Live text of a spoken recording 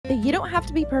The You Don't Have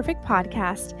to Be Perfect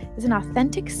podcast is an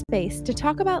authentic space to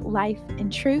talk about life in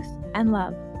truth and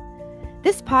love.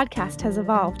 This podcast has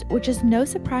evolved, which is no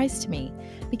surprise to me,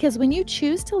 because when you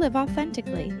choose to live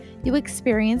authentically, you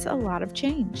experience a lot of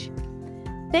change.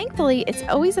 Thankfully, it's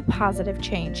always a positive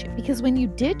change, because when you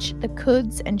ditch the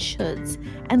coulds and shoulds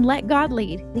and let God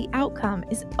lead, the outcome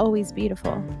is always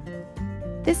beautiful.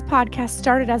 This podcast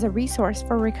started as a resource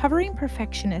for recovering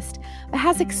perfectionists, but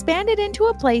has expanded into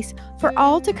a place for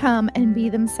all to come and be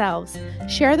themselves,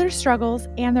 share their struggles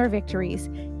and their victories,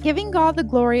 giving God the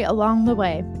glory along the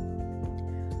way.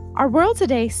 Our world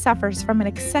today suffers from an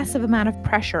excessive amount of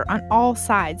pressure on all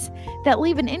sides that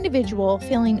leave an individual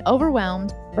feeling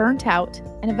overwhelmed, burnt out,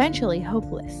 and eventually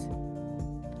hopeless.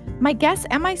 My guests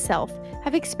and myself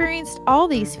have experienced all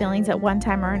these feelings at one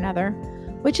time or another,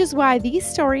 which is why these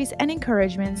stories and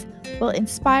encouragements will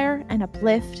inspire and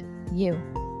uplift you.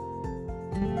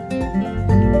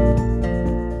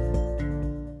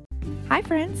 Hi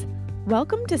friends,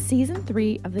 welcome to Season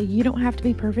 3 of the You Don't Have to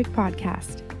Be Perfect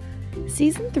podcast.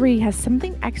 Season 3 has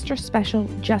something extra special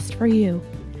just for you.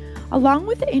 Along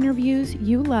with the interviews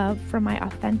you love from my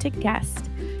authentic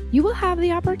guests, you will have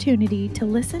the opportunity to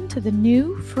listen to the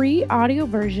new free audio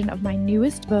version of my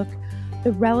newest book,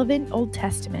 The Relevant Old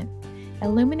Testament: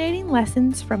 Illuminating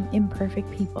Lessons from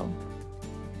Imperfect People.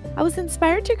 I was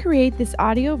inspired to create this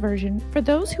audio version for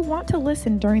those who want to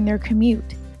listen during their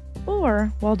commute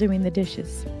or while doing the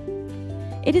dishes.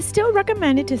 It is still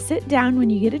recommended to sit down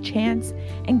when you get a chance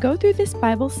and go through this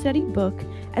Bible study book,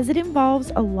 as it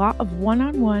involves a lot of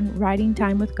one-on-one writing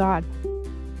time with God.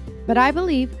 But I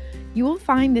believe you will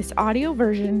find this audio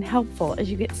version helpful as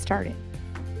you get started.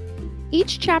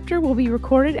 Each chapter will be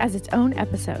recorded as its own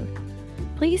episode.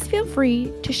 Please feel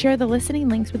free to share the listening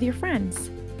links with your friends.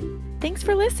 Thanks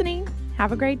for listening.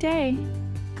 Have a great day.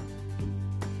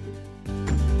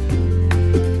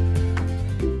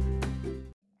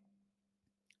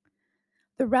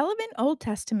 The Relevant Old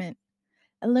Testament: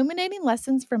 Illuminating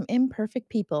Lessons from Imperfect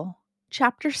People,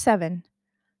 Chapter 7,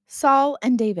 Saul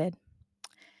and David.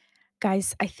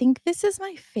 Guys, I think this is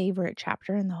my favorite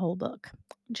chapter in the whole book.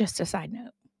 Just a side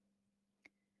note.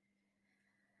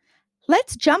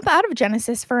 Let's jump out of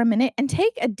Genesis for a minute and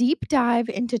take a deep dive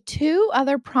into two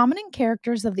other prominent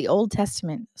characters of the Old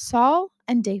Testament, Saul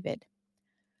and David.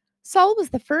 Saul was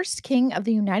the first king of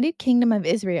the United Kingdom of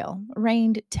Israel,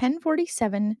 reigned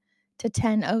 1047 to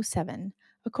 1007,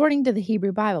 according to the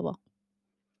Hebrew Bible.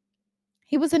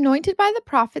 He was anointed by the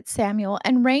prophet Samuel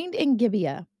and reigned in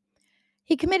Gibeah.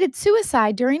 He committed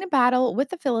suicide during a battle with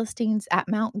the Philistines at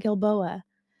Mount Gilboa,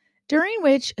 during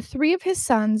which 3 of his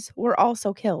sons were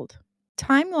also killed.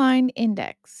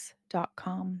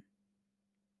 TimelineIndex.com.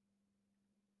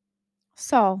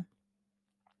 Saul.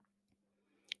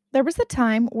 There was a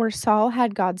time where Saul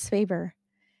had God's favor.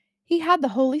 He had the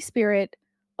Holy Spirit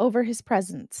over his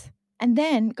presence, and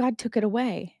then God took it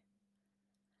away.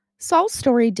 Saul's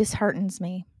story disheartens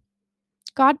me.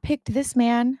 God picked this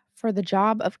man for the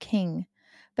job of king,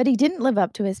 but he didn't live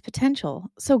up to his potential,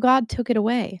 so God took it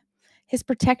away. His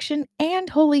protection and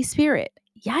Holy Spirit.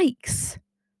 Yikes!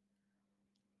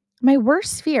 My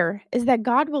worst fear is that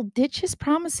God will ditch his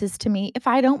promises to me if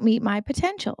I don't meet my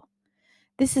potential.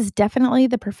 This is definitely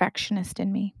the perfectionist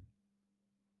in me.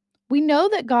 We know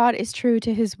that God is true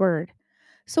to his word,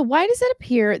 so why does it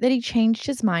appear that he changed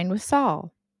his mind with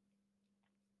Saul?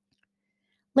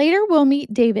 Later we'll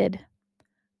meet David.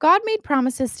 God made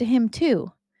promises to him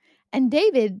too, and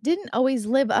David didn't always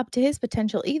live up to his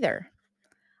potential either.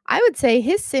 I would say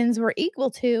his sins were equal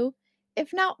to,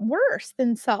 if not worse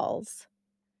than Saul's.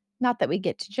 Not that we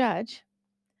get to judge.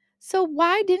 So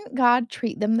why didn't God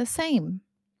treat them the same?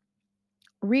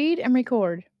 Read and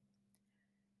record.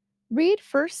 Read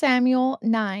 1 Samuel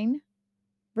 9,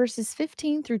 verses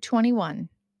 15 through 21.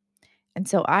 And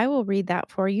so I will read that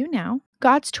for you now.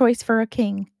 God's choice for a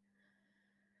king.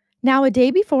 Now a day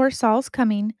before Saul's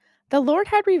coming, the Lord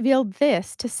had revealed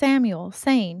this to Samuel,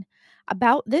 saying,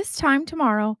 "About this time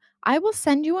tomorrow I will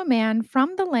send you a man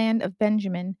from the land of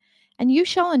Benjamin, and you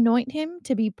shall anoint him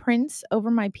to be prince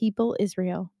over my people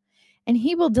Israel. And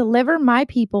he will deliver my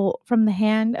people from the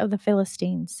hand of the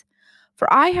Philistines. For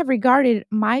I have regarded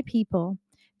my people,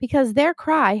 because their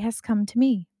cry has come to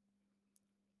me."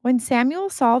 When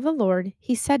Samuel saw the Lord,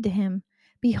 he said to him,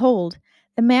 "Behold,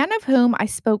 the man of whom I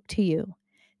spoke to you,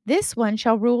 this one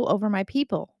shall rule over my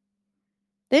people."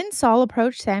 Then Saul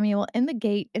approached Samuel in the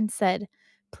gate and said,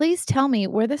 "Please tell me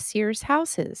where the seer's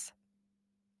house is."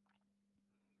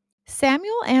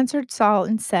 Samuel answered Saul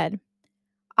and said,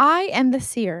 "I am the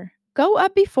seer. Go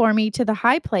up before me to the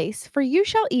high place, for you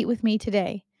shall eat with me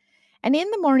today, and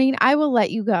in the morning I will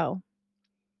let you go."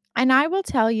 and I will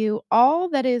tell you all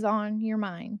that is on your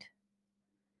mind.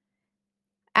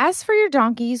 As for your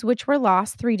donkeys, which were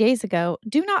lost 3 days ago,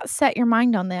 do not set your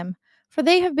mind on them, for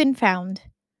they have been found.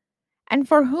 And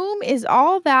for whom is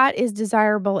all that is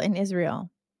desirable in Israel?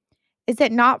 Is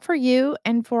it not for you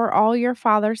and for all your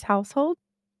father's household?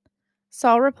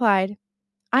 Saul replied,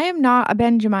 I am not a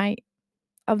Benjamite,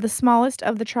 of the smallest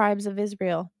of the tribes of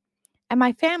Israel, and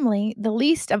my family the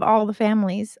least of all the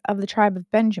families of the tribe of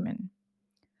Benjamin.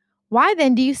 Why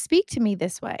then do you speak to me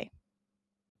this way?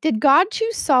 Did God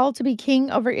choose Saul to be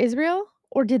king over Israel,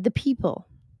 or did the people?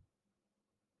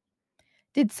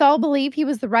 Did Saul believe he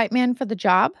was the right man for the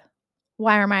job?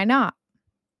 Why am I not?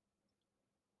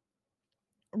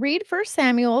 Read 1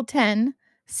 Samuel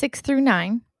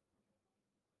 10:6-9,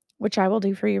 which I will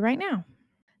do for you right now.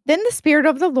 Then the Spirit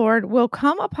of the Lord will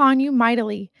come upon you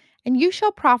mightily, and you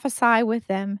shall prophesy with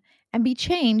them, and be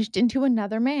changed into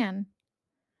another man.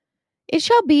 It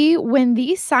shall be when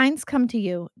these signs come to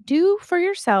you, do for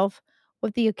yourself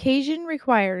what the occasion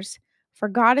requires, for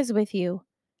God is with you.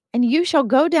 And you shall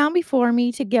go down before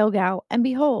me to Gilgal, and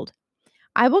behold,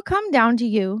 I will come down to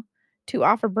you to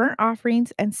offer burnt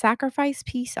offerings and sacrifice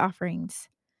peace offerings.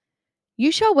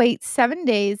 You shall wait 7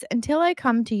 days until I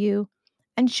come to you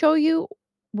and show you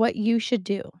what you should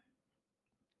do.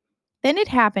 Then it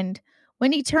happened,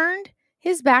 when he turned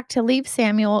his back to leave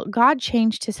Samuel, God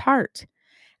changed his heart.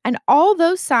 And all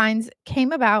those signs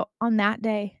came about on that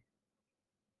day.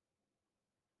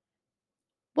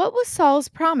 What was Saul's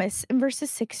promise in verses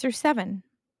 6-7?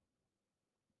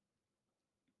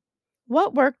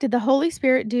 What work did the Holy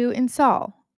Spirit do in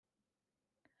Saul?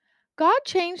 God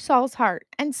changed Saul's heart,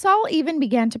 and Saul even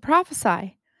began to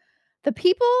prophesy. The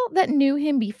people that knew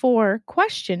him before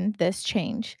questioned this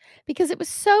change because it was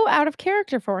so out of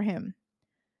character for him.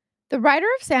 The writer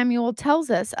of Samuel tells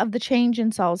us of the change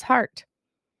in Saul's heart,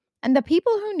 and the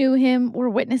people who knew him were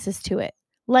witnesses to it,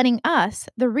 letting us,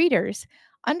 the readers,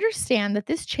 understand that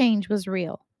this change was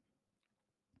real.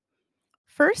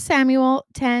 1 Samuel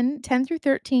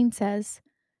 10:10-13 says,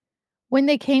 When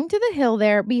they came to the hill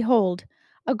there, behold,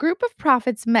 a group of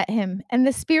prophets met him, and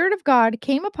the Spirit of God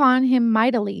came upon him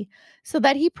mightily, so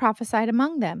that he prophesied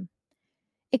among them.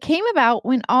 It came about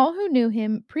when all who knew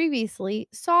him previously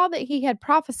saw that he had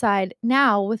prophesied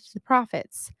now with the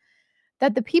prophets,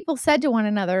 that the people said to one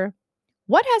another,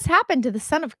 What has happened to the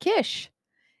son of Kish?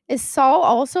 Is Saul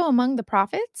also among the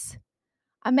prophets?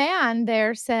 A man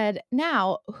there said,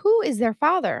 Now, who is their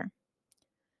father?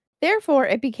 Therefore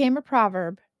it became a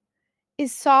proverb,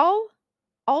 Is Saul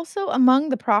also among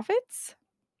the prophets?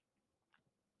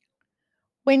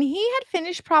 When he had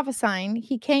finished prophesying,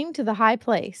 he came to the high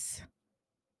place.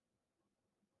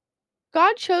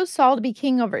 God chose Saul to be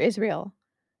king over Israel.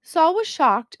 Saul was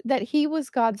shocked that he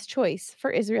was God's choice for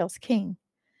Israel's king,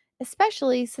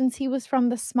 especially since he was from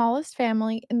the smallest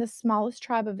family in the smallest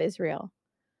tribe of Israel.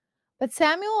 But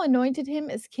Samuel anointed him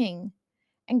as king,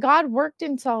 and God worked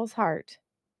in Saul's heart.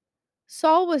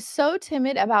 Saul was so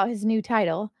timid about his new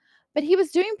title, but he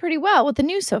was doing pretty well with the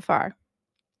news so far.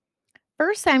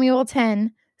 1 Samuel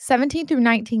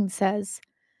 10:17-19 says,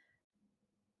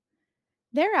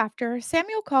 Thereafter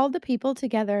Samuel called the people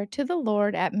together to the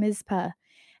Lord at Mizpah,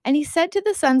 and he said to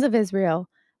the sons of Israel,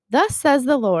 Thus says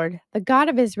the Lord, the God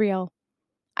of Israel,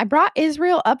 I brought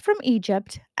Israel up from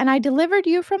Egypt, and I delivered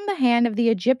you from the hand of the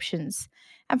Egyptians,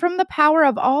 and from the power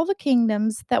of all the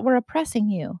kingdoms that were oppressing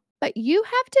you. But you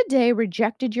have today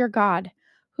rejected your God,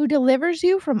 who delivers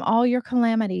you from all your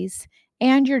calamities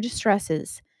and your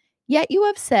distresses. Yet you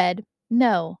have said,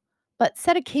 No, but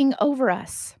set a king over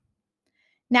us.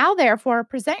 Now, therefore,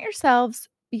 present yourselves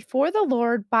before the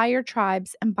Lord by your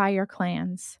tribes and by your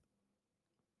clans.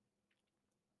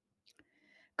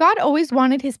 God always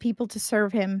wanted his people to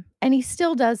serve him, and he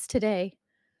still does today.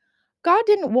 God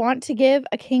didn't want to give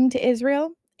a king to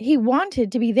Israel, he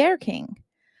wanted to be their king.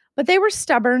 But they were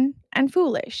stubborn and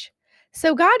foolish.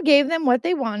 So God gave them what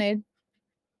they wanted,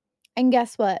 and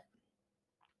guess what?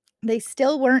 They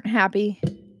still weren't happy.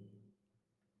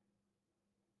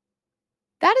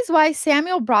 That is why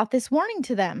Samuel brought this warning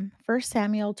to them. 1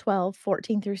 Samuel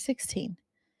 12:14-16.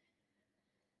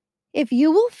 If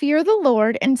you will fear the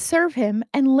Lord and serve him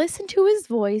and listen to his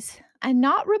voice and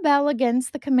not rebel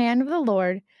against the command of the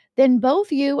Lord, then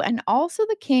both you and also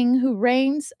the king who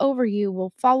reigns over you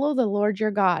will follow the Lord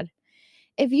your God.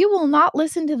 If you will not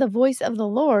listen to the voice of the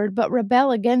Lord, but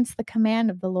rebel against the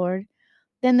command of the Lord,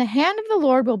 then the hand of the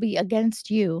Lord will be against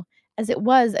you, as it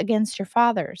was against your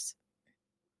fathers.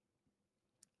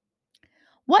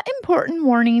 What important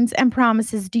warnings and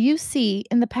promises do you see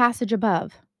in the passage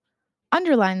above?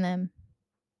 Underline them.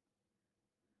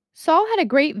 Saul had a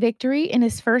great victory in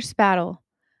his first battle,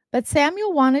 But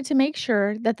Samuel wanted to make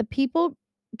sure that the people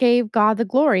gave God the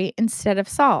glory instead of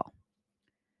Saul.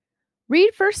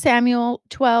 Read 1 Samuel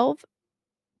 12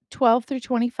 through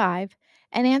 25,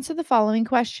 and answer the following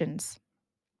questions.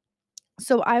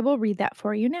 So I will read that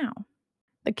for you now.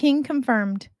 The king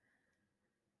confirmed,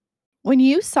 "When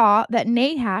you saw that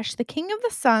Nahash, the king of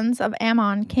the sons of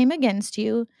Ammon, came against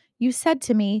you, you said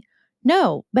to me,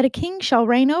 'No, but a king shall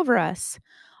reign over us,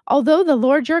 although the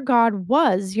Lord your God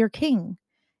was your king.'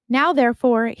 Now,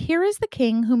 therefore, here is the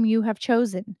king whom you have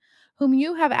chosen, whom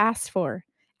you have asked for.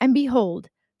 And behold,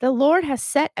 the Lord has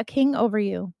set a king over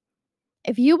you.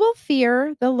 If you will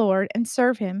fear the Lord and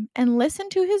serve him, and listen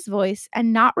to his voice,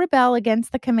 and not rebel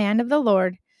against the command of the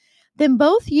Lord, then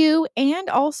both you and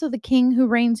also the king who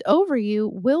reigns over you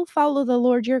will follow the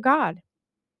Lord your God.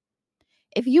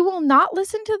 If you will not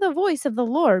listen to the voice of the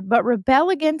Lord, but rebel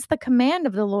against the command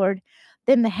of the Lord,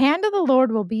 then the hand of the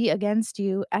Lord will be against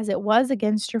you, as it was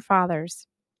against your fathers.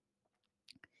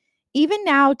 Even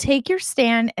now take your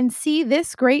stand and see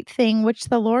this great thing which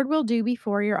the Lord will do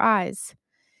before your eyes.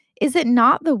 Is it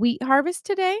not the wheat harvest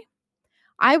today?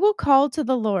 I will call to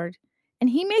the Lord, and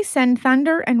he may send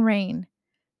thunder and rain.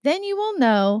 Then you will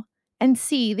know and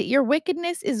see that your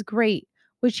wickedness is great,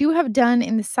 which you have done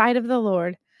in the sight of the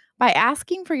Lord, by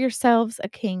asking for yourselves a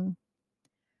king."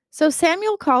 So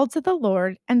Samuel called to the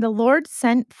Lord, and the Lord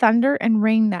sent thunder and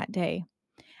rain that day.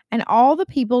 And all the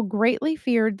people greatly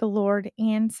feared the Lord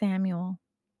and Samuel.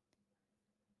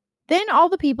 Then all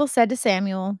the people said to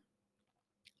Samuel,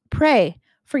 "Pray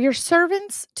for your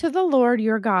servants to the Lord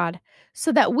your God,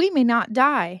 so that we may not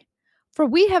die. For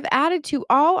we have added to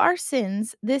all our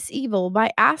sins this evil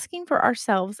by asking for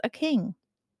ourselves a king."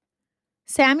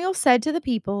 Samuel said to the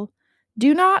people,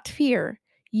 "Do not fear.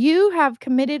 You have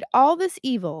committed all this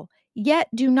evil, yet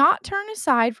do not turn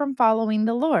aside from following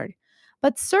the Lord,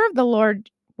 but serve the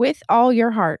Lord with all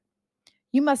your heart.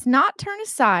 You must not turn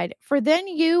aside, for then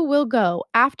you will go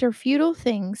after futile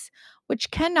things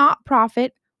which cannot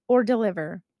profit or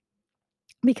deliver,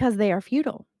 because they are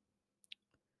futile.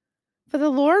 For the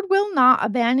Lord will not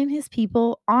abandon his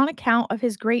people on account of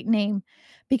his great name,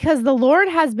 because the Lord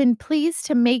has been pleased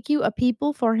to make you a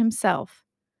people for himself.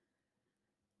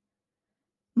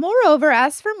 Moreover,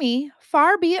 as for me,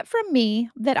 far be it from me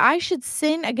that I should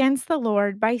sin against the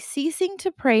Lord by ceasing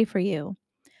to pray for you,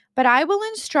 but I will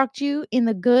instruct you in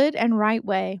the good and right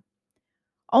way.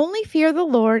 Only fear the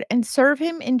Lord and serve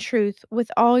him in truth with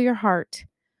all your heart,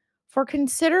 for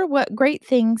consider what great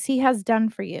things he has done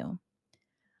for you.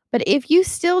 But if you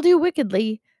still do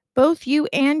wickedly, both you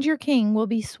and your king will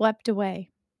be swept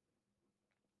away."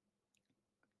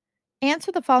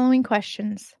 Answer the following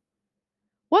questions.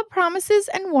 What promises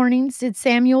and warnings did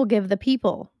Samuel give the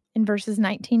people in verses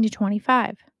 19 to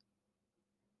 25?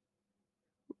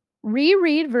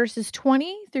 Reread verses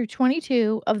 20 through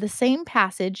 22 of the same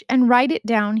passage and write it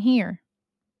down here.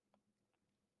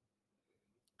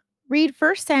 Read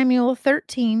 1 Samuel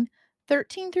 13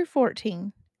 through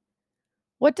 14.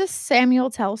 What does Samuel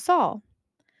tell Saul?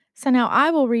 So now I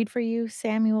will read for you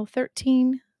Samuel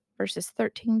 13, verses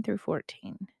 13 through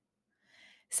 14.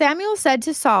 Samuel said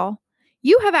to Saul,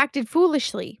 "You have acted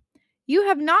foolishly. You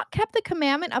have not kept the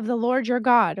commandment of the Lord your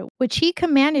God, which he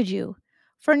commanded you.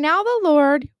 For now the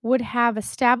Lord would have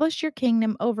established your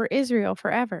kingdom over Israel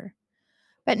forever.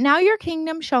 But now your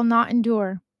kingdom shall not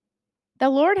endure. The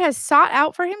Lord has sought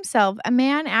out for himself a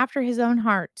man after his own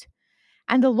heart,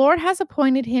 and the Lord has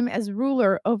appointed him as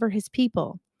ruler over his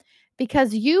people,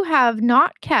 because you have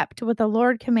not kept what the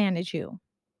Lord commanded you."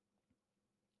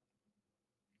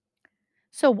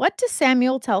 So what does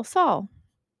Samuel tell Saul?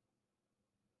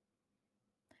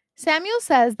 Samuel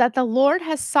says that the Lord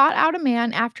has sought out a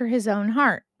man after his own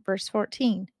heart, verse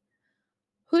 14.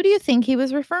 Who do you think he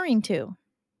was referring to?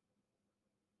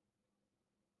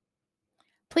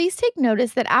 Please take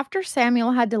notice that after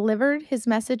Samuel had delivered his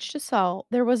message to Saul,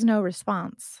 there was no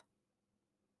response.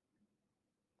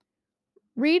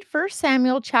 Read 1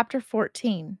 Samuel chapter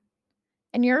 14.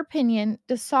 In your opinion,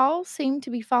 does Saul seem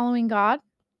to be following God?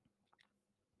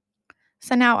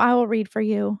 So now I will read for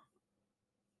you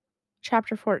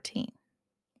chapter 14.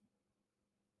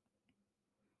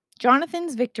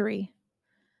 Jonathan's victory.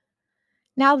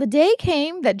 Now the day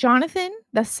came that Jonathan,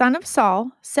 the son of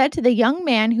Saul, said to the young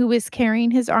man who was carrying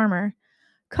his armor,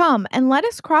 "Come and let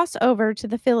us cross over to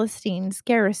the Philistines'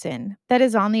 garrison that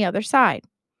is on the other side."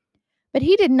 But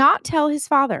he did not tell his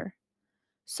father.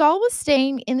 Saul was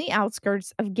staying in the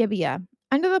outskirts of Gibeah,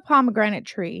 under the pomegranate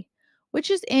tree, which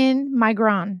is in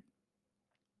Migron.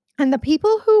 And the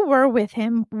people who were with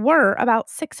him were about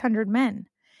 600 men.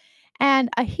 And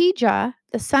Ahijah,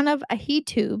 the son of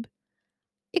Ahitub,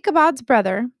 Ichabod's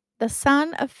brother, the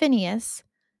son of Phinehas,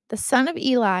 the son of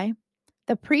Eli,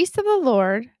 the priest of the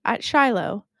Lord at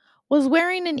Shiloh, was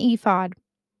wearing an ephod.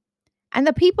 And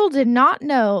the people did not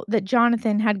know that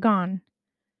Jonathan had gone.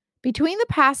 Between the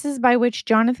passes by which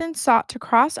Jonathan sought to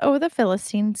cross over the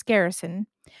Philistines' garrison,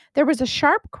 there was a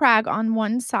sharp crag on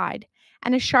one side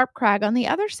and a sharp crag on the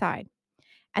other side.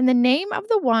 And the name of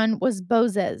the one was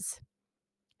Bozez,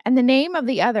 and the name of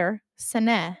the other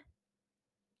Seneh.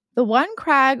 The one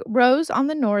crag rose on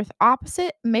the north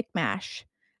opposite Michmash,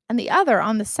 and the other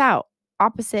on the south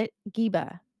opposite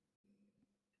Geba.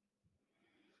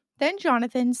 Then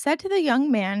Jonathan said to the young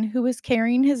man who was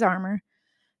carrying his armor,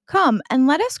 "Come, and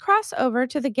let us cross over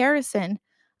to the garrison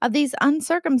of these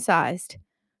uncircumcised.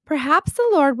 Perhaps the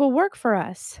Lord will work for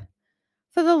us.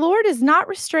 For the Lord is not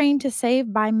restrained to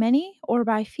save by many or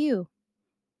by few."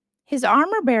 His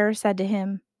armor-bearer said to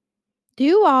him,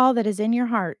 "Do all that is in your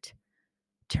heart.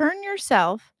 Turn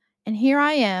yourself, and here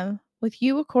I am with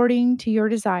you according to your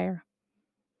desire."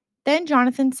 Then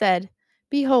Jonathan said,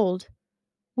 "Behold,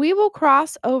 we will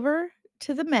cross over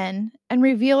to the men and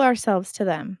reveal ourselves to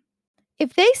them.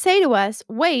 If they say to us,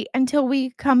 'Wait until we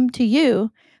come to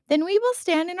you,' then we will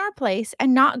stand in our place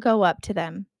and not go up to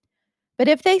them. But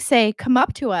if they say, 'Come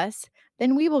up to us,'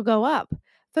 then we will go up,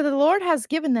 for the Lord has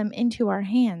given them into our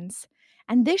hands,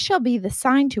 and this shall be the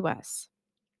sign to us."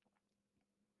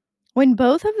 When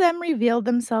both of them revealed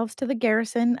themselves to the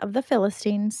garrison of the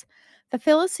Philistines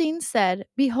said,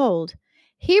 "Behold,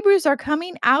 Hebrews are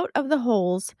coming out of the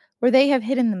holes where they have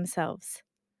hidden themselves."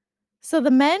 So the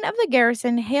men of the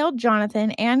garrison hailed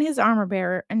Jonathan and his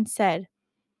armor-bearer and said,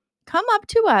 "Come up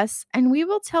to us, and we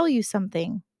will tell you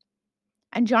something."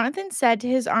 And Jonathan said to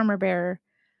his armor-bearer,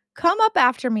 "Come up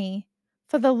after me,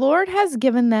 for the Lord has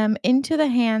given them into the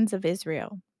hands of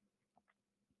Israel."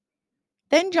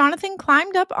 Then Jonathan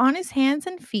climbed up on his hands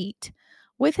and feet,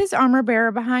 with his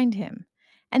armor-bearer behind him,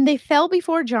 and they fell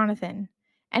before Jonathan,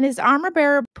 and his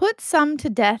armor-bearer put some to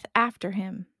death after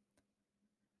him.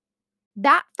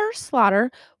 That first slaughter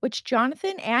which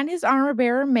Jonathan and his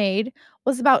armor-bearer made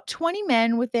was about 20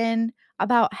 men within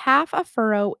about half a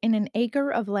furrow in an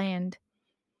acre of land.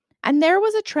 And there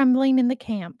was a trembling in the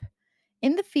camp,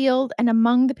 in the field, and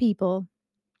among the people.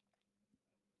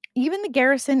 Even the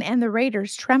garrison and the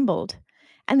raiders trembled,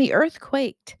 and the earth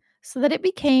quaked, so that it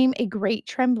became a great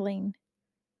trembling.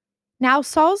 Now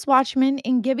Saul's watchmen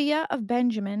in Gibeah of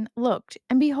Benjamin looked,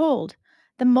 and behold,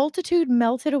 the multitude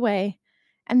melted away,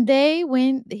 and they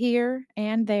went here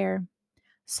and there.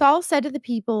 Saul said to the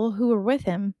people who were with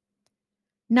him,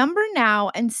 "Number now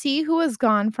and see who has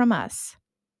gone from us."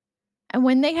 And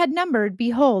when they had numbered,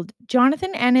 behold,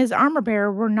 Jonathan and his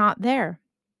armor-bearer were not there.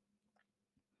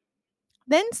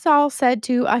 Then Saul said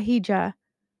to Ahijah,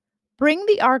 "Bring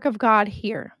the ark of God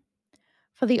here."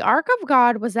 For the ark of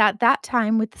God was at that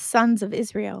time with the sons of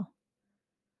Israel.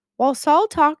 While Saul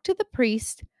talked to the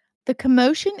priest, the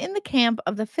commotion in the camp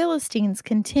of the Philistines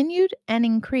continued and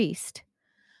increased.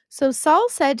 So Saul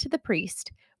said to the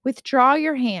priest, "Withdraw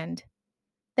your hand."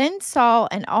 Then Saul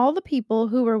and all the people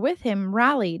who were with him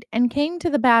rallied and came to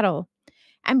the battle.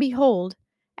 And behold,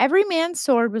 every man's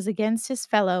sword was against his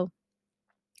fellow,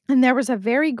 and there was a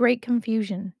very great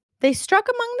confusion. They struck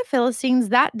among the Philistines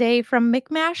that day from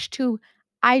Michmash to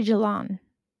Aijalon,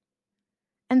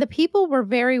 and the people were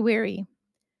very weary.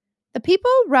 The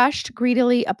people rushed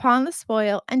greedily upon the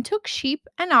spoil and took sheep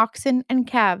and oxen and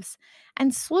calves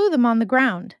and slew them on the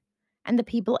ground, and the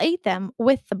people ate them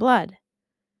with the blood.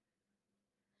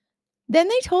 Then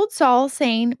they told Saul,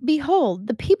 saying, "Behold,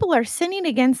 the people are sinning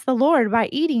against the Lord by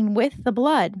eating with the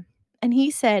blood." And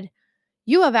he said,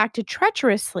 "You have acted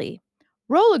treacherously.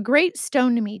 Roll a great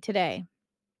stone to me today."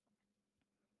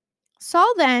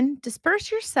 Saul then, "Disperse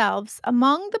yourselves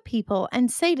among the people and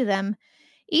say to them,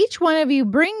 'Each one of you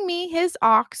bring me his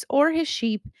ox or his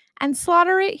sheep and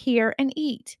slaughter it here and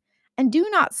eat, and do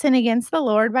not sin against the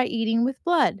Lord by eating with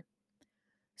blood.'"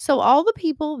 So all the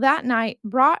people that night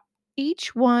brought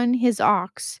each one his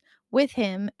ox with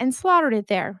him and slaughtered it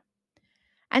there.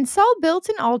 And Saul built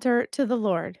an altar to the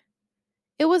Lord.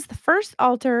 It was the first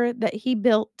altar that he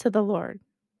built to the Lord.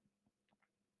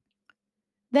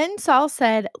 Then Saul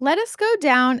said, "Let us go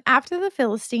down after the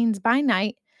Philistines by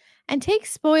night and take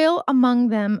spoil among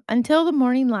them until the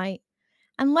morning light,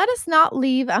 and let us not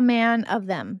leave a man of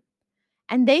them."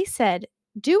 And they said,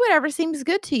 "Do whatever seems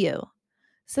good to you."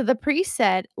 So the priest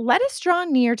said, "Let us draw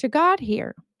near to God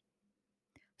here."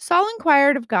 Saul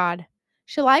inquired of God,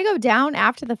 "Shall I go down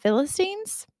after the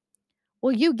Philistines?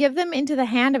 Will you give them into the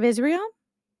hand of Israel?"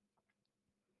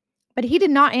 But he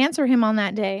did not answer him on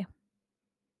that day.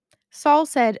 Saul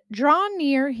said, "Draw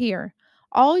near here,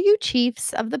 all you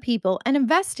chiefs of the people, and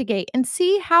investigate and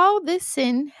see how this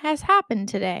sin has happened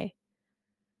today.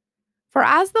 For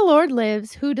as the Lord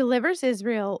lives, who delivers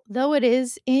Israel, though it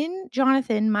is in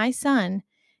Jonathan my son,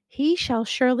 he shall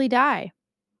surely die."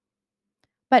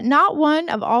 But not one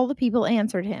of all the people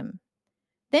answered him.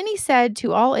 Then he said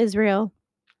to all Israel,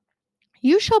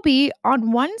 "You shall be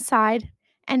on one side,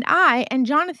 and I and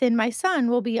Jonathan my son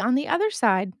will be on the other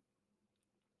side."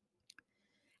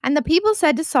 And the people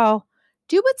said to Saul,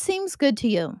 "Do what seems good to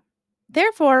you."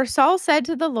 Therefore Saul said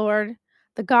to the Lord,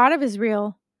 the God of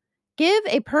Israel, "Give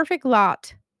a perfect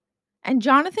lot." And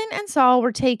Jonathan and Saul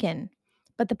were taken,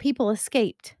 but the people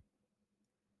escaped.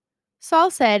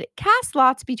 Saul said, "Cast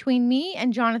lots between me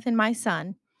and Jonathan my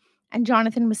son." And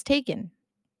Jonathan was taken.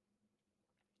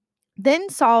 Then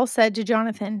Saul said to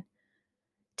Jonathan,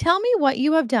 "Tell me what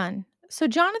you have done." So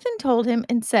Jonathan told him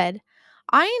and said,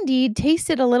 "I indeed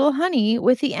tasted a little honey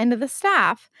with the end of the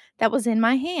staff that was in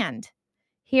my hand.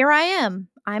 Here I am.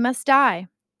 I must die."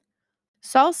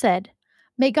 Saul said,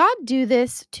 "May God do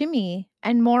this to me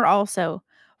and more also,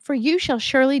 for you shall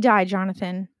surely die,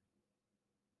 Jonathan."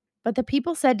 But the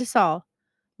people said to Saul,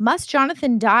 "Must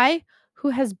Jonathan die, who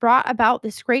has brought about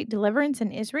this great deliverance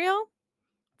in Israel?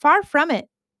 Far from it.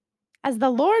 As the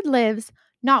Lord lives,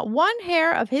 not one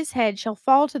hair of his head shall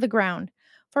fall to the ground,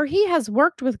 for he has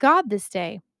worked with God this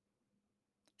day."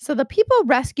 So the people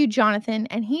rescued Jonathan,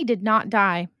 and he did not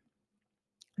die.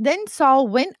 Then Saul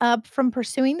went up from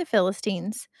pursuing the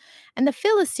Philistines, and the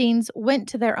Philistines went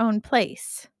to their own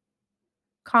place.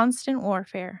 Constant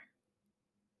warfare.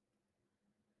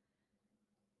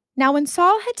 Now, when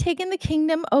Saul had taken the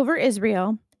kingdom over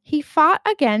Israel, he fought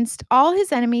against all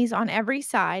his enemies on every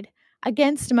side,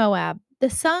 against Moab, the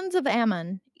sons of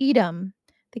Ammon, Edom,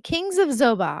 the kings of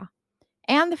Zobah,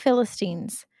 and the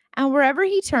Philistines, and wherever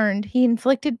he turned, he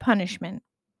inflicted punishment.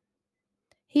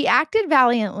 He acted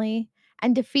valiantly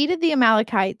and defeated the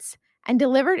Amalekites and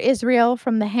delivered Israel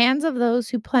from the hands of those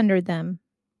who plundered them.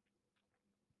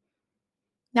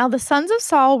 Now the sons of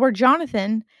Saul were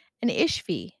Jonathan and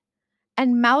Ishvi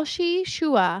and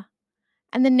Malchi-Shua,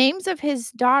 and the names of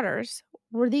his daughters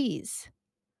were these: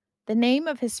 the name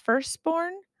of his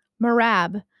firstborn,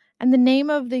 Merab, and the name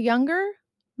of the younger,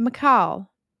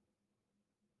 Michal.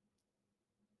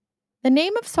 The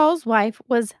name of Saul's wife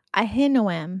was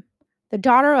Ahinoam, the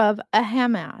daughter of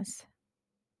Ahimaaz,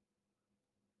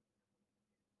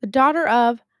 the daughter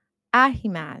of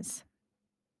Ahimaaz.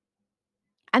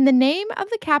 And the name of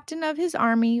the captain of his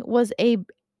army was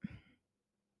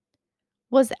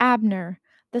Abner,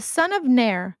 the son of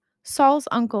Ner, Saul's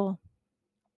uncle.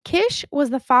 Kish was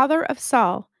the father of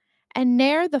Saul, and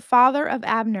Ner, the father of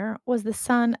Abner, was the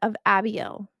son of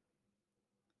Abiel.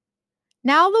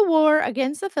 Now the war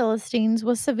against the Philistines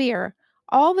was severe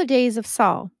all the days of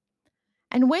Saul.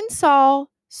 And when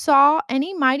Saul saw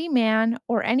any mighty man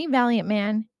or any valiant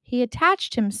man, he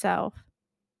attached him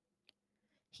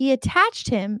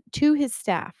to his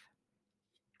staff.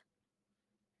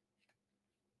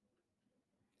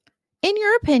 In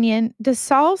your opinion, does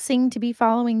Saul seem to be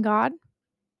following God?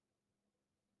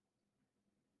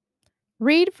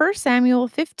 Read 1 Samuel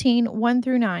 15, 1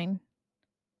 through 9.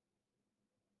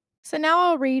 So now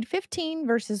I'll read 15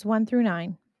 verses 1 through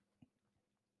 9.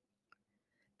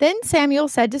 Then Samuel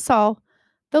said to Saul,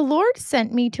 "The Lord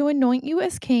sent me to anoint you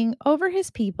as king over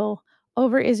his people,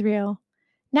 over Israel.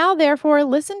 Now therefore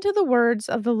listen to the words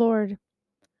of the Lord.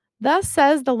 Thus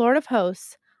says the Lord of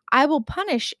hosts, I will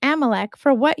punish Amalek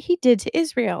for what he did to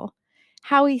Israel,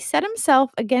 how he set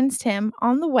himself against him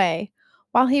on the way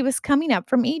while he was coming up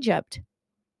from Egypt.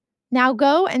 Now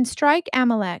go and strike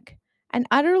Amalek, and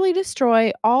utterly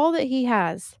destroy all that he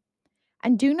has,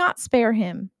 and do not spare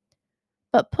him.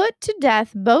 But put to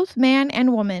death both man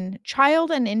and woman,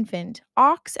 child and infant,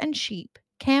 ox and sheep,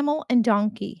 camel and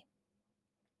donkey."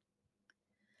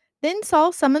 Then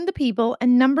Saul summoned the people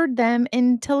and numbered them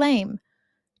in Telaim,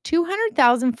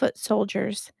 200,000 foot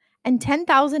soldiers, and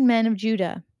 10,000 men of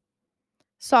Judah.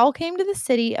 Saul came to the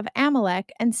city of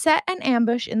Amalek and set an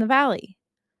ambush in the valley.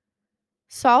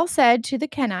 Saul said to the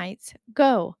Kenites,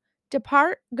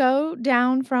 Depart, go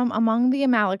down from among the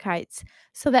Amalekites,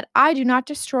 so that I do not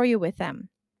destroy you with them.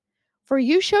 For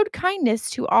you showed kindness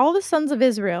to all the sons of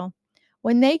Israel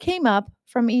when they came up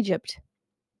from Egypt."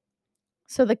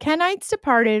 So the Kenites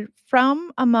departed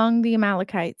from among the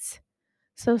Amalekites.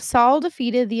 So Saul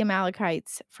defeated the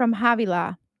Amalekites from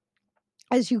Havilah,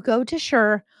 as you go to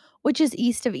Shur, which is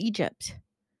east of Egypt.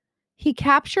 He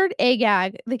captured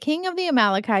Agag, the king of the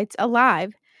Amalekites,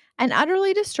 alive, and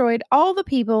utterly destroyed all the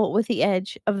people with the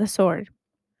edge of the sword.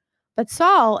 But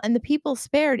Saul and the people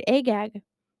spared Agag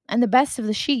and the best of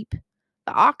the sheep,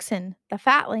 the oxen, the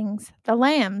fatlings, the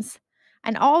lambs,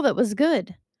 and all that was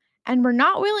good, and were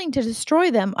not willing to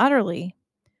destroy them utterly.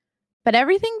 But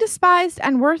everything despised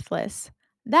and worthless,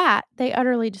 that they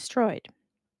utterly destroyed.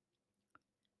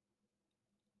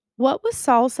 What was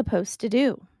Saul supposed to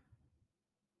do?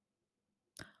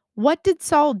 What did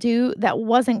Saul do that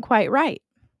wasn't quite right?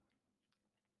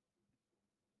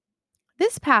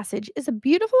 This passage is a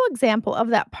beautiful example of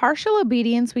that partial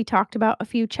obedience we talked about a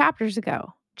few chapters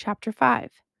ago, chapter 5.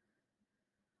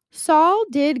 Saul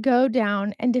did go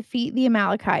down and defeat the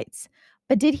Amalekites,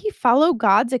 but did he follow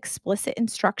God's explicit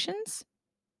instructions?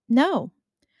 No.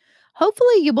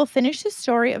 Hopefully, you will finish the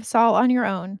story of Saul on your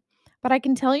own, but I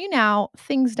can tell you now,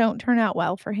 things don't turn out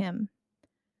well for him.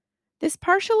 This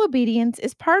partial obedience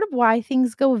is part of why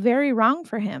things go very wrong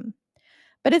for him,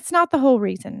 but it's not the whole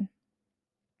reason.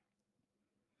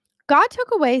 God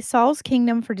took away Saul's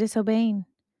kingdom for disobeying.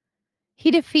 He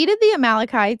defeated the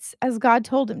Amalekites as God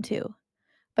told him to,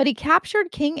 but he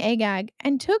captured King Agag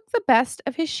and took the best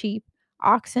of his sheep,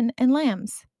 oxen, and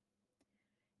lambs.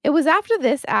 It was after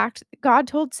this act God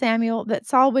told Samuel that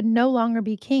Saul would no longer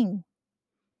be king.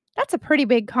 That's a pretty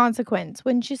big consequence,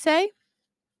 wouldn't you say?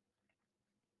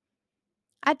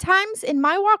 At times in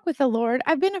my walk with the Lord,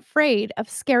 I've been afraid of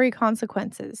scary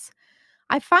consequences.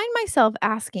 I find myself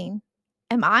asking,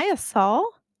 am I a Saul?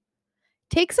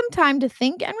 Take some time to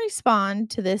think and respond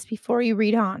to this before you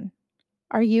read on.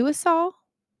 Are you a Saul?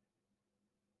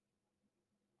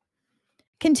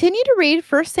 Continue to read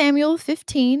 1 Samuel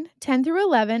 15, 10 through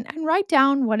 11, and write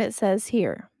down what it says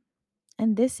here.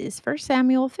 And this is 1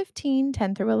 Samuel 15,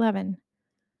 10 through 11.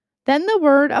 Then the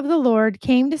word of the Lord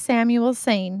came to Samuel,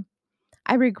 saying,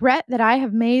 I regret that I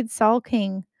have made Saul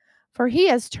king, for he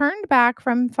has turned back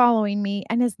from following me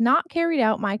and has not carried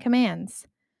out my commands.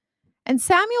 And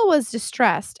Samuel was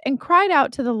distressed and cried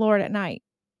out to the Lord at night.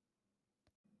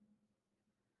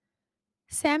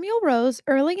 Samuel rose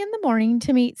early in the morning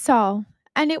to meet Saul,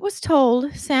 and it was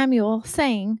told Samuel,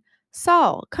 saying,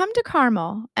 Saul, come to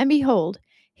Carmel, and behold,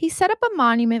 he set up a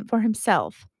monument for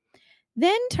himself,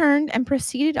 then turned and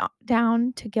proceeded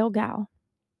down to Gilgal.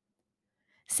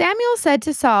 Samuel said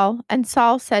to Saul, and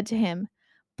Saul said to him,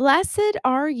 Blessed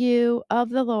are you of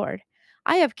the Lord.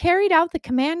 I have carried out the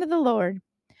command of the Lord.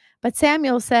 But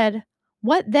Samuel said,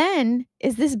 What then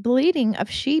is this bleating of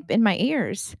sheep in my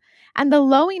ears, and the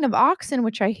lowing of oxen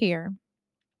which I hear?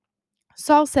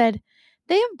 Saul said,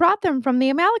 They have brought them from the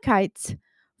Amalekites,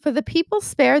 for the people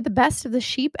spared the best of the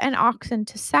sheep and oxen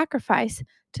to sacrifice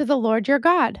to the Lord your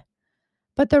God.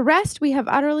 But the rest we have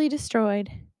utterly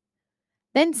destroyed.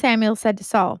 Then Samuel said to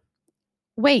Saul,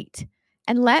 Wait,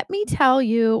 and let me tell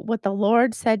you what the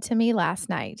Lord said to me last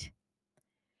night.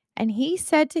 And he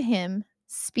said to him,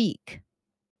 Speak.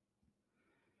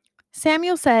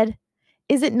 Samuel said,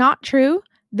 Is it not true?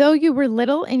 Though you were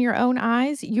little in your own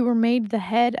eyes, you were made the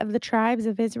head of the tribes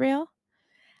of Israel.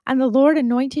 And the Lord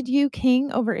anointed you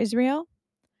king over Israel.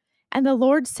 And the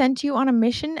Lord sent you on a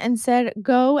mission and said,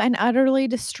 Go and utterly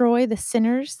destroy the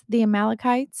sinners, the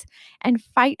Amalekites, and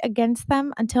fight against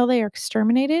them until they are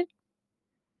exterminated.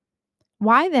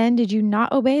 Why then did you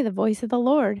not obey the voice of the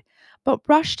Lord, but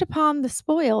rushed upon the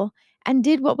spoil and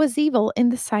did what was evil in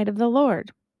the sight of the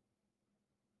Lord?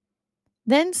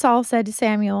 Then Saul said to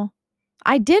Samuel,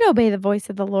 I did obey the voice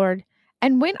of the Lord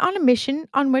and went on a mission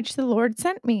on which the Lord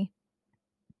sent me.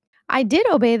 I did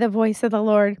obey the voice of the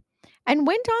Lord and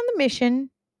went on the mission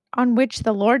on which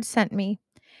the Lord sent me,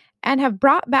 and have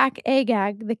brought back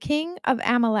Agag, the king of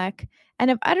Amalek, and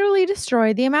have utterly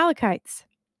destroyed the Amalekites.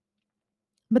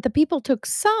 But the people took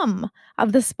some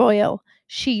of the spoil,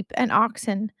 sheep and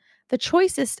oxen, the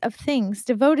choicest of things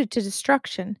devoted to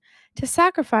destruction, to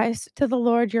sacrifice to the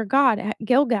Lord your God at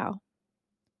Gilgal.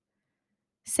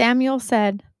 Samuel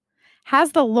said,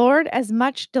 Has the Lord as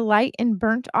much delight in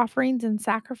burnt offerings and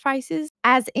sacrifices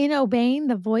as in obeying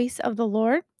the voice of the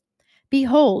Lord?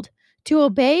 Behold, to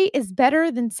obey is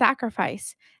better than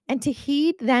sacrifice, and to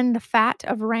heed than the fat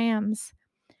of rams.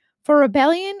 For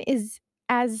rebellion is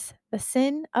as the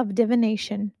sin of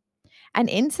divination, and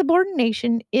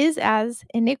insubordination is as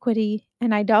iniquity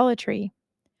and idolatry.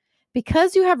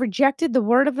 Because you have rejected the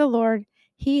word of the Lord,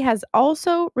 he has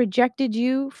also rejected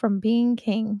you from being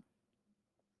king.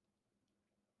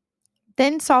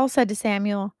 Then Saul said to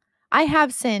Samuel, I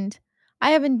have sinned.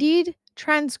 I have indeed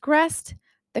transgressed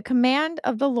the command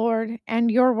of the Lord and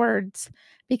your words,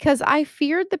 because I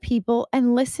feared the people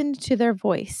and listened to their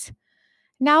voice.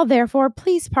 Now, therefore,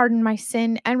 please pardon my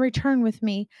sin and return with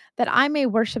me, that I may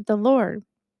worship the Lord.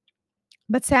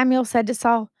 But Samuel said to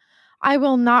Saul, I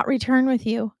will not return with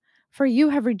you, for you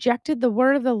have rejected the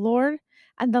word of the Lord,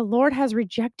 and the Lord has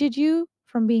rejected you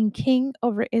from being king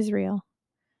over Israel.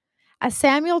 As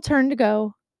Samuel turned to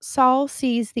go, Saul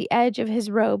seized the edge of his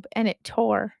robe and it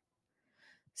tore.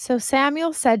 So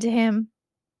Samuel said to him,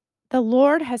 "The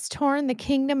Lord has torn the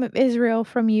kingdom of Israel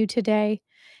from you today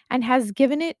and has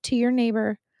given it to your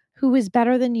neighbor who is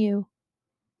better than you.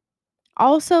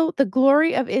 Also, the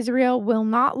glory of Israel will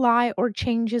not lie or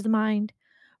change his mind,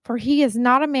 for he is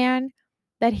not a man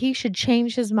that he should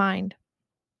change his mind."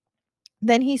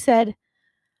 Then he said,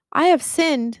 "I have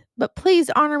sinned, but please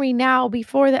honor me now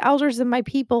before the elders of my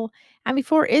people and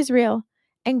before Israel,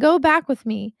 and go back with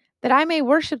me, that I may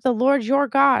worship the Lord your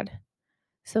God."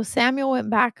 So Samuel went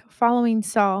back following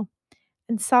Saul,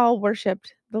 and Saul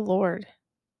worshiped the Lord.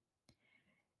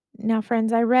 Now,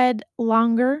 friends, I read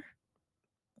longer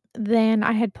than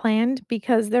I had planned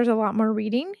because there's a lot more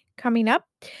reading coming up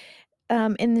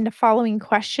in the following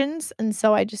questions, and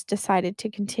so I just decided to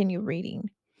continue reading.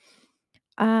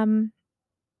 Um,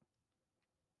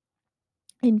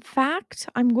 In fact,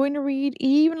 I'm going to read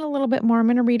even a little bit more. I'm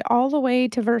going to read all the way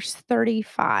to verse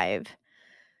 35.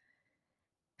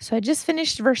 So I just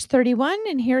finished verse 31,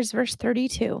 and here's verse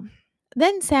 32.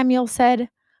 Then Samuel said,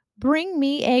 "Bring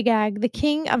me Agag, the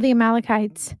king of the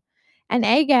Amalekites." And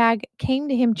Agag came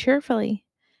to him cheerfully.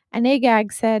 And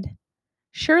Agag said,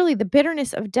 "Surely the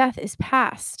bitterness of death is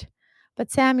past." But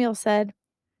Samuel said,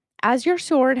 "As your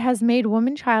sword has made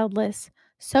woman childless,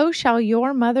 so shall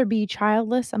your mother be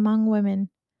childless among women."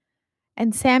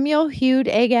 And Samuel hewed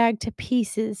Agag to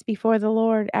pieces before the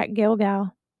Lord at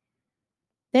Gilgal.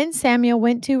 Then Samuel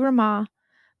went to Ramah,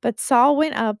 but Saul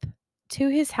went up to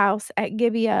his house at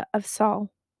Gibeah of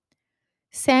Saul.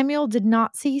 Samuel did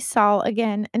not see Saul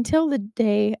again until the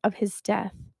day of his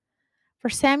death, for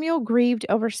Samuel grieved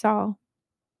over Saul,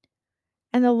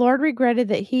 and the Lord regretted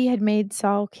that he had made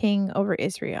Saul king over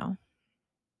Israel.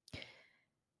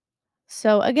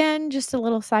 So, again, just a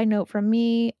little side note from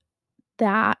me,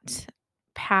 that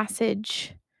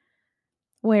passage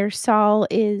where Saul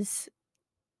is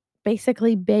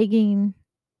basically begging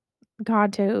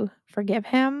God to forgive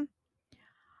him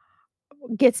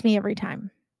gets me every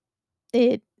time.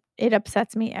 It it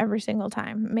upsets me every single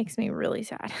time. It makes me really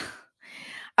sad.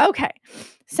 Okay.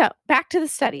 So, back to the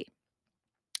study.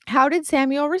 How did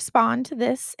Samuel respond to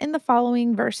this in the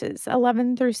following verses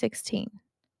 11 through 16?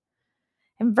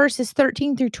 In verses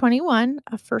 13 through 21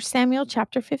 of 1 Samuel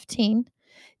chapter 15,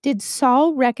 did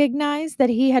Saul recognize that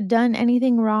he had done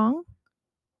anything wrong?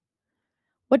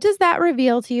 What does that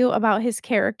reveal to you about his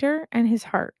character and his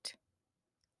heart?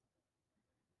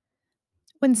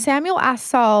 When Samuel asked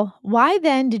Saul, "Why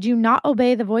then did you not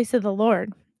obey the voice of the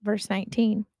Lord?" Verse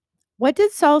 19. What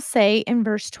did Saul say in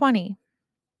verse 20?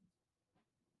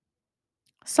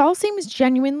 Saul seems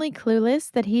genuinely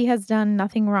clueless that he has done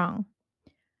nothing wrong.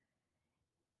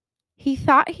 He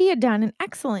thought he had done an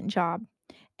excellent job.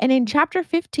 And in chapter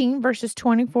 15, verses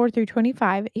 24 through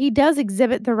 25, he does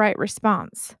exhibit the right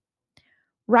response.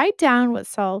 Write down what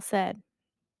Saul said.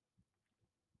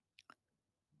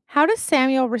 How does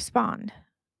Samuel respond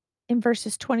in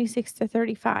verses 26 to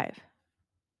 35?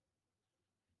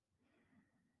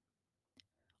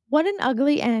 What an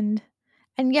ugly end.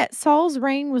 And yet Saul's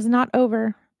reign was not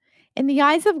over. In the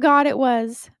eyes of God it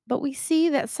was, but we see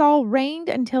that Saul reigned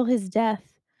until his death.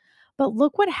 But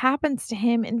look what happens to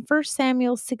him in 1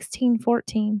 Samuel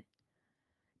 16:14.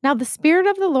 Now the Spirit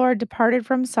of the Lord departed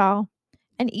from Saul.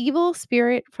 An evil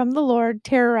spirit from the Lord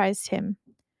terrorized him.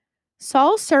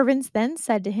 Saul's servants then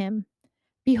said to him,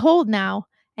 "Behold now,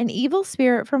 an evil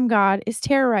spirit from God is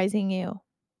terrorizing you."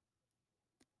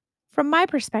 From my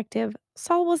perspective,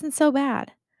 Saul wasn't so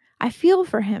bad. I feel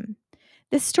for him.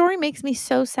 This story makes me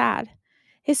so sad.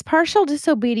 His partial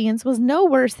disobedience was no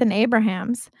worse than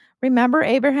Abraham's. Remember,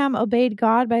 Abraham obeyed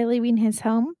God by leaving his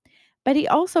home, but he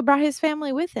also brought his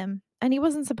family with him, and he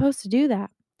wasn't supposed to do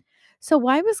that. So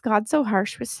why was God so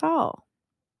harsh with Saul?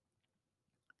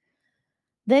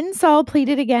 Then Saul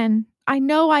pleaded again, "I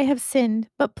know I have sinned,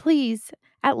 but please,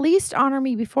 at least honor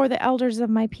me before the elders of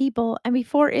my people and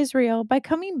before Israel by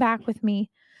coming back with me,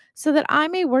 so that I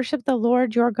may worship the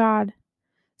Lord your God."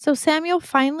 So Samuel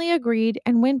finally agreed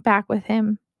and went back with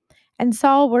him, and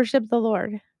Saul worshiped the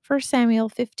Lord. 1 Samuel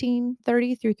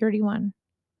 15:30 through 31.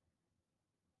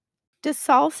 Does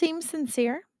Saul seem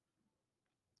sincere?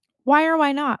 Why or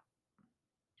why not?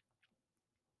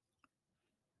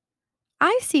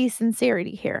 I see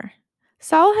sincerity here.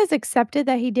 Saul has accepted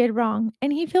that he did wrong,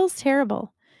 and he feels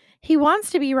terrible. He wants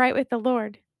to be right with the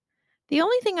Lord. The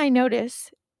only thing I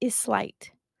notice is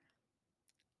slight.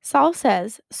 Saul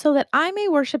says, "So that I may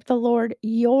worship the Lord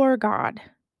your God."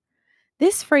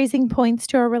 This phrasing points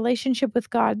to a relationship with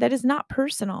God that is not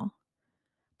personal.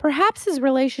 Perhaps his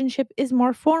relationship is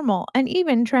more formal and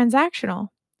even transactional.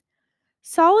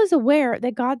 Saul is aware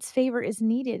that God's favor is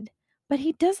needed, but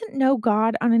he doesn't know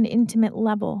God on an intimate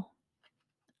level.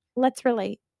 Let's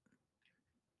relate.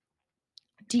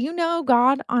 Do you know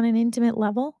God on an intimate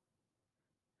level?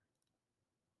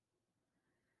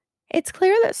 It's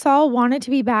clear that Saul wanted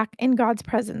to be back in God's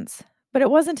presence, but it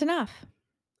wasn't enough.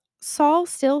 Saul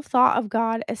still thought of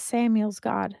God as Samuel's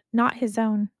God, not his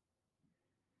own.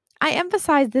 I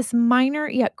emphasize this minor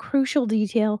yet crucial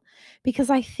detail because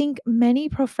I think many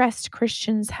professed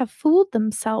Christians have fooled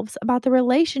themselves about the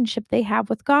relationship they have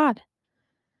with God.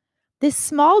 This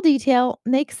small detail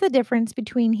makes the difference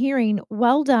between hearing,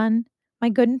 "Well done, my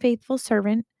good and faithful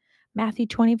servant," Matthew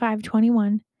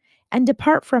 25:21, and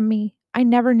 "Depart from me, I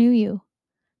never knew you,"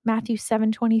 Matthew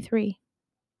 7:23.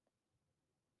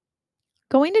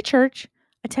 Going to church,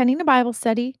 attending a Bible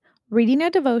study, reading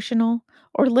a devotional,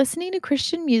 or listening to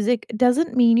Christian music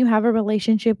doesn't mean you have a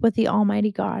relationship with the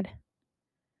Almighty God.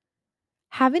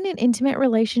 Having an intimate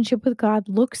relationship with God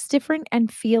looks different and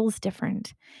feels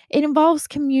different. It involves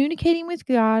communicating with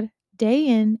God day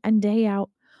in and day out,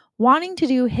 wanting to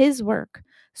do His work,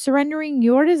 surrendering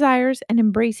your desires and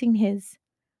embracing His,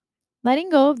 letting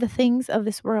go of the things of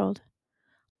this world,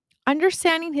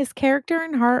 understanding His character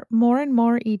and heart more and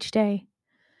more each day.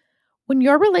 When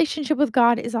your relationship with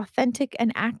God is authentic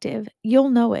and active, you'll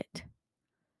know it.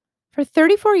 For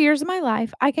 34 years of my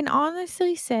life, I can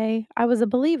honestly say I was a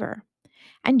believer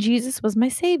and Jesus was my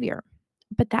Savior,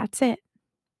 but that's it.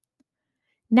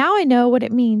 Now I know what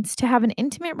it means to have an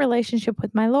intimate relationship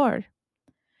with my Lord,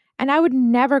 and I would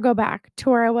never go back to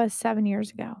where I was 7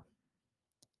 years ago.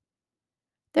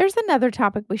 There's another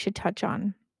topic we should touch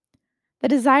on. The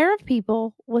desire of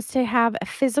people was to have a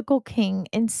physical king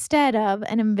instead of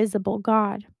an invisible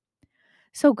God.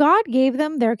 So God gave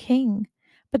them their king,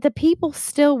 but the people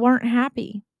still weren't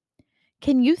happy.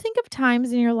 Can you think of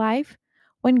times in your life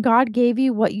when God gave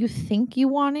you what you think you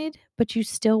wanted, but you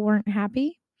still weren't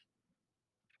happy?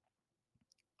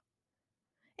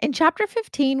 In chapter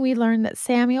 15, we learn that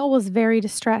Samuel was very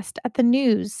distressed at the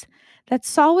news that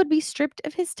Saul would be stripped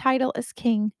of his title as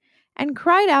king and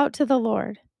cried out to the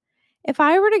Lord. If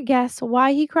I were to guess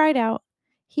why he cried out,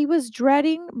 he was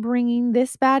dreading bringing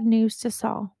this bad news to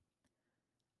Saul.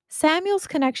 Samuel's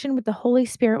connection with the Holy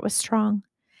Spirit was strong,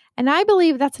 and I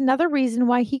believe that's another reason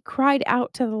why he cried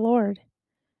out to the Lord.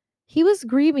 He was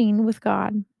grieving with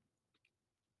God.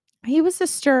 He was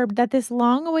disturbed that this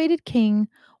long awaited king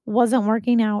wasn't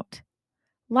working out.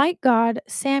 Like God,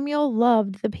 Samuel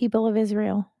loved the people of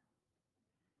Israel.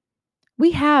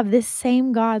 We have this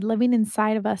same God living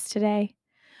inside of us today,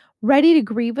 ready to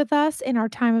grieve with us in our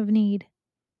time of need.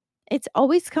 It's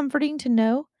always comforting to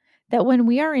know that when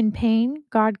we are in pain,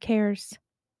 God cares.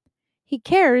 He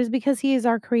cares because He is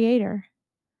our Creator.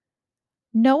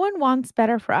 No one wants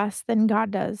better for us than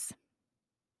God does.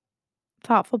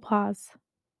 Thoughtful pause.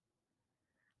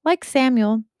 Like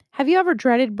Samuel, have you ever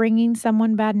dreaded bringing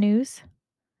someone bad news?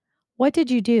 What did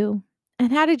you do?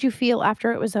 And how did you feel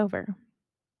after it was over?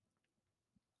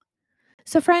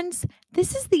 So, friends,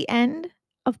 this is the end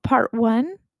of part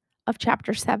 1 of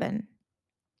chapter 7.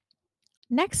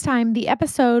 Next time, the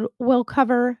episode will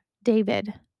cover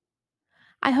David.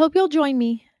 I hope you'll join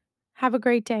me. Have a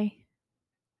great day.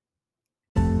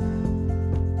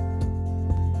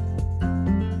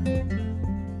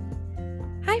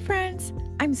 Hi, friends.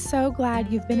 I'm so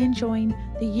glad you've been enjoying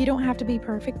the You Don't Have to Be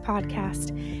Perfect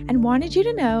podcast and wanted you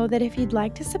to know that if you'd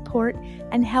like to support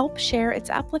and help share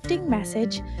its uplifting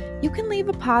message, you can leave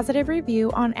a positive review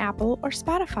on Apple or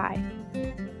Spotify.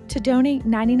 To donate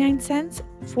 99 cents,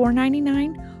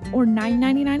 $4.99, or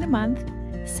 $9.99 a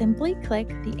month, simply click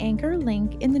the Anchor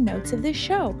link in the notes of this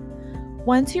show.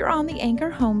 Once you're on the Anchor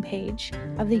homepage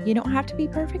of the You Don't Have to Be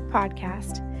Perfect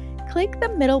podcast, click the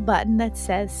middle button that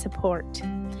says Support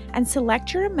and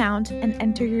select your amount and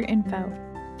enter your info.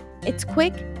 It's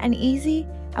quick and easy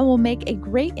and will make a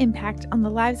great impact on the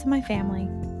lives of my family.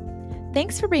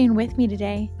 Thanks for being with me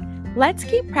today. Let's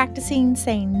keep practicing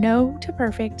saying no to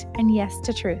perfect and yes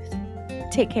to truth.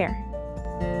 Take care.